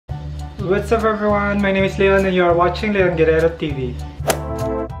What's up everyone, my name is Leon and you are watching Leon Guerrero TV.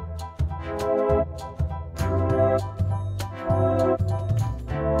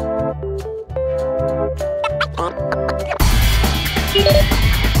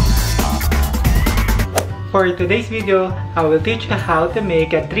 For today's video, I will teach you how to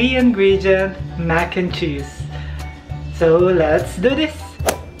make a 3-ingredient mac and cheese. So let's do this!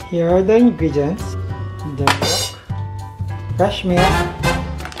 Here are the ingredients: the milk, fresh milk,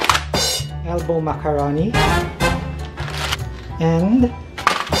 elbow macaroni, and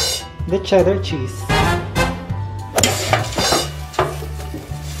the cheddar cheese.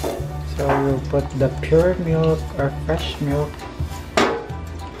 So we'll put the pure milk or fresh milk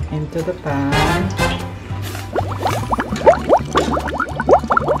into the pan.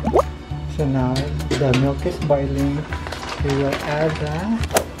 So now the milk is boiling. We will add the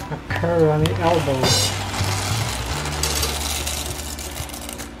macaroni elbow.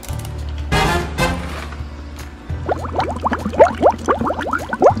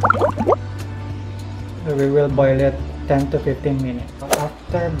 We will boil it 10 to 15 minutes.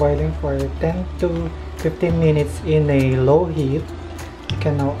 After boiling for 10 to 15 minutes in a low heat, you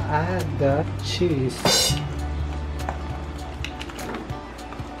can now add the cheese.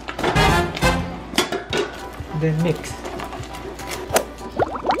 Then mix.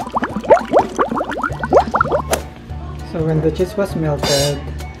 So when the cheese was melted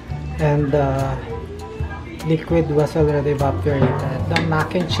and the liquid was already evaporated, the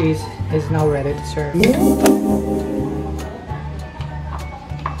mac and cheese is now ready to serve.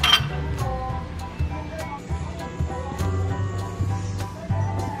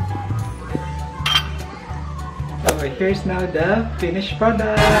 So here's now the finished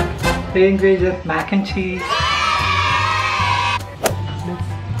product, the ingredient mac and cheese.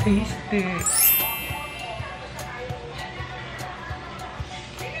 Let's taste it.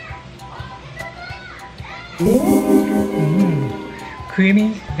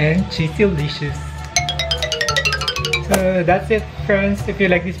 Creamy and cheesy delicious. So that's it friends. If you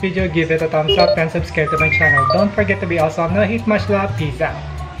like this video, give it a thumbs up and subscribe to my channel. Don't forget to be awesome. No hate, much love. Peace out.